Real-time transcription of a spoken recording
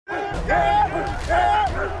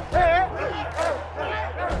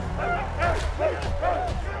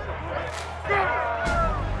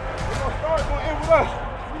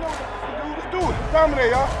Let's do it.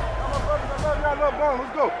 Dominate, y'all. I love ball.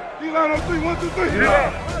 Let's go. D-line on 3. 1, 2, 3.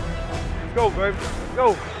 Yeah. Let's go, baby. Let's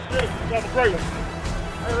go. That's a great one.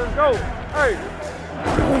 Hey, let's go. Hey.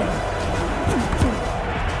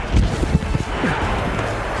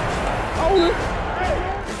 Hold it.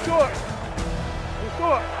 He's short. He's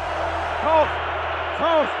short. Toss.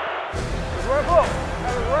 Toss. Let's wrap up.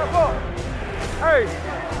 Let's wrap up. Hey.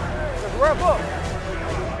 Let's wrap up.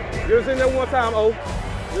 Get us in there one time, O.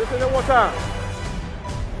 Get us in there one time.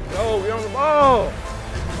 Go, get on the ball.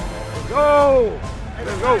 Let's go.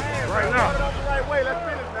 Let's go. Right now. The right way. Let's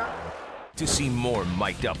finish now. To see more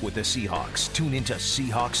Mic'd Up with the Seahawks, tune into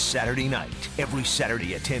Seahawks Saturday Night, every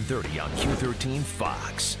Saturday at 10:30 on Q13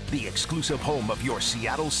 Fox, the exclusive home of your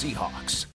Seattle Seahawks.